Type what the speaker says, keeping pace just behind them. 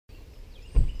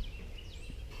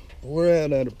We're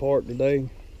out at a park today.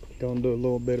 Gonna do a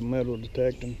little bit of metal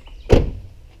detecting.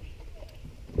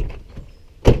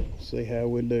 See how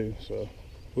we do. So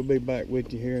we'll be back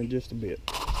with you here in just a bit.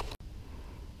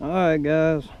 Alright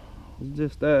guys, it's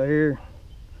just out here.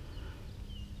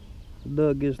 I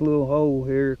dug this little hole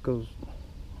here because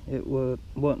it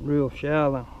wasn't real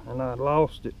shallow and I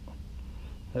lost it.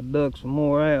 I dug some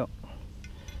more out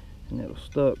and it was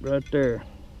stuck right there.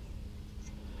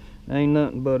 Ain't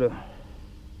nothing but a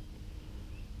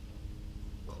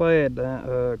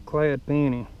clad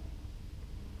penny.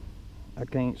 I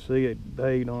can't see a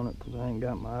date on it because I ain't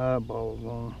got my eyeballs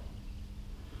on.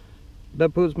 That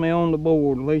puts me on the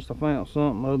board. At least I found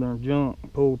something other than junk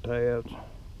pull tabs.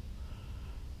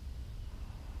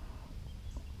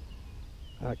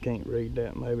 I can't read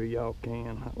that. Maybe y'all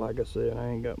can. Like I said, I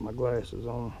ain't got my glasses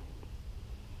on.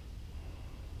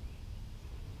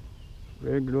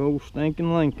 Regular old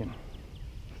stinking Lincoln,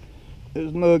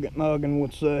 as Nugget Noggin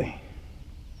would say.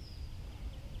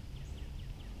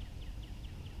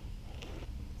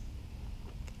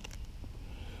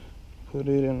 Put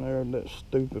it in there, that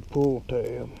stupid pull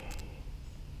tab.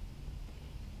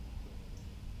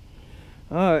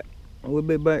 Alright, we'll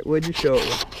be back with you shortly.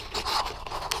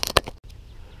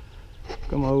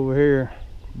 Come over here,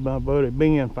 my buddy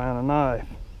Ben found a knife.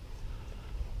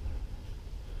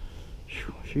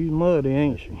 She's muddy,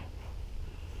 ain't she?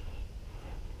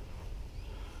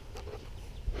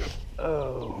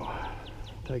 Oh,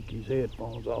 take these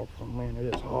headphones off for a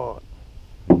minute, it's hot.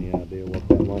 Any idea what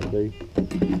that might be?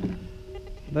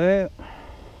 That?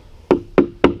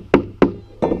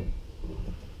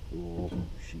 Oh,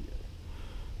 shit.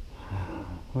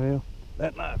 Well,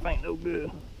 that knife ain't no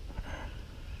good.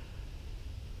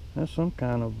 That's some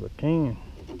kind of a can.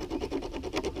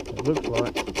 It looks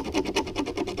like.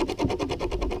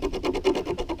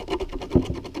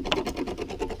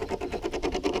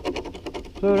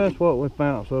 So that's what we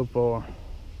found so far.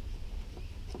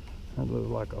 That looks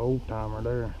like an old timer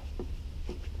there.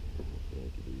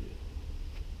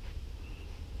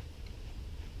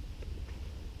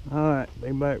 Alright,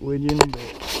 be back with you in a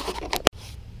bit.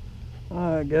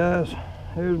 Alright guys,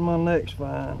 here's my next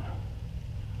find.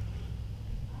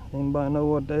 Anybody know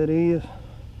what that is?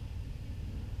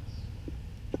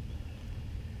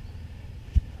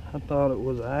 I thought it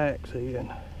was an axe head,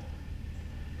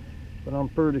 but I'm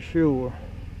pretty sure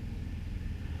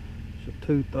it's a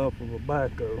tooth off of a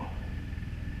backhoe.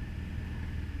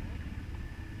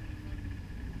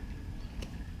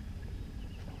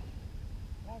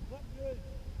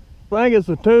 I think it's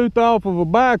a tooth off of a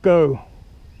backhoe.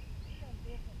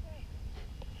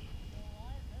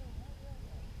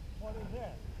 What is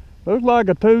that? Looks like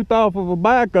a tooth off of a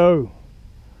backhoe.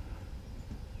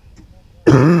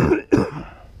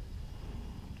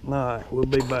 Alright, we'll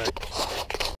be back.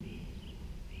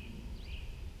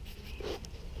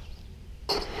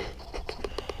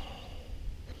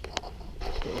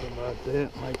 Sorry about that.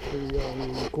 Make sure y'all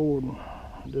are recording.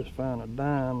 I just found a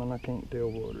dime and I can't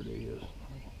tell what it is.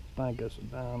 I think it's a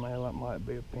dime. Hell, that might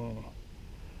be a penny.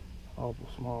 Awful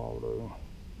small though.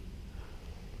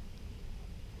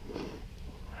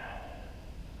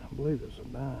 I believe it's a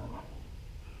dime.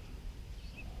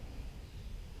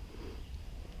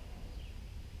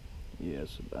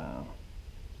 Yes, a dime.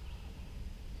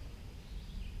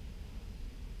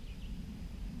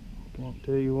 Can't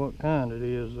tell you what kind it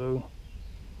is though.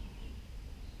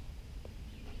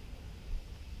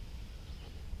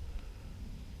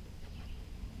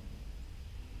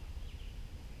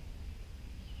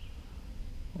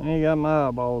 I ain't got my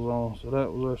eyeballs on, so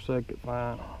that was our second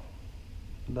find.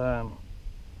 Dime.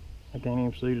 I can't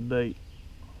even see the date.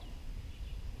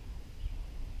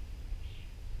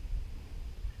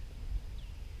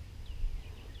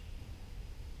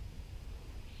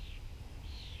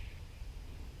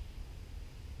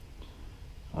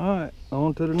 Alright,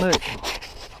 on to the next one.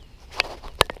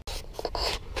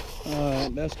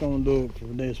 Alright, that's gonna do it for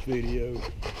this video.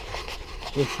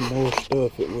 There's some more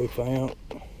stuff that we found.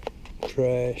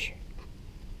 Trash.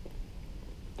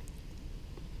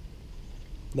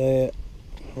 That,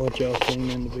 what y'all seen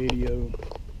in the video.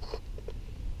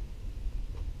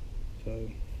 So,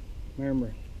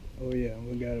 remember, oh yeah,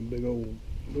 we got a big old,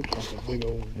 looks like a big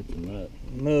old It's a nut.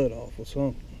 nut off or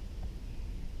something.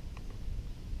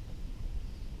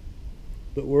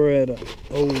 But we're at an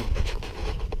old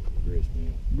Grist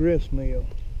mill. grist mill.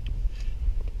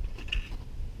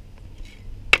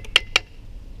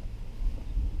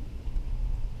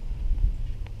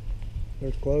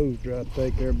 There's closed right to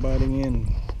take everybody in and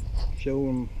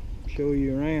show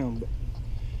you around, but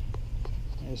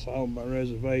it's all by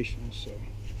reservations. So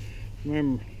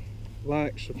remember,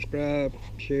 like, subscribe,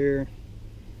 share,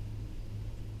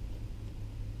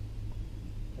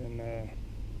 and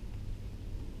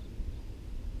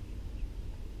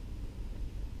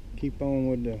keep on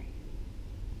with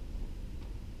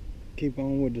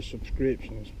the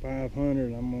subscriptions.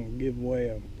 500, I'm gonna give away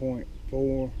a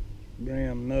 0.4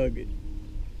 gram nugget.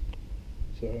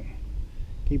 So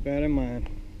keep that in mind.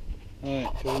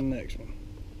 Alright, till the next one.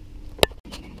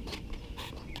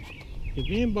 If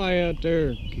anybody out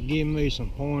there could give me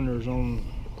some pointers on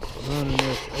running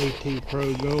this AT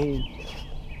Pro Gold,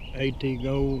 AT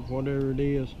Gold, whatever it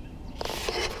is,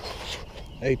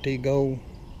 AT Gold,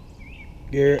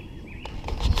 Garrett.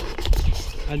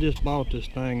 I just bought this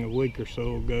thing a week or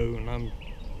so ago, and I'm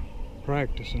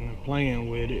practicing and playing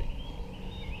with it,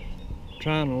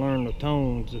 trying to learn the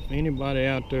tones. If anybody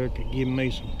out there could give me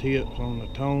some tips on the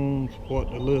tones, what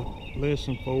to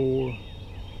listen for,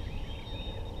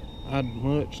 I'd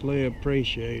muchly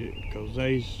appreciate it, because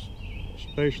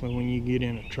especially when you get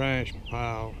in a trash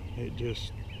pile, it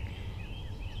just,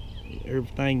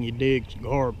 everything you dig's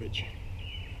garbage.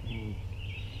 And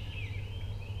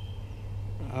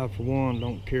I, for one,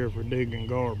 don't care for digging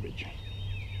garbage.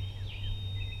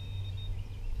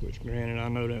 Which, granted, I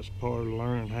know that's part of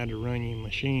learning how to run your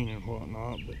machine and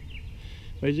whatnot, but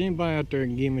if there's anybody out there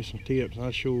can give me some tips,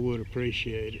 I sure would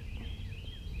appreciate it.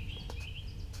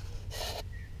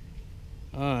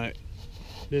 Alright,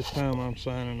 this time I'm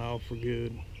signing off for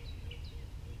good.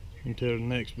 Until the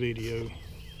next video.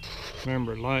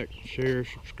 Remember, like, share,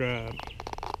 subscribe.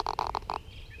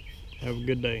 Have a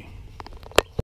good day.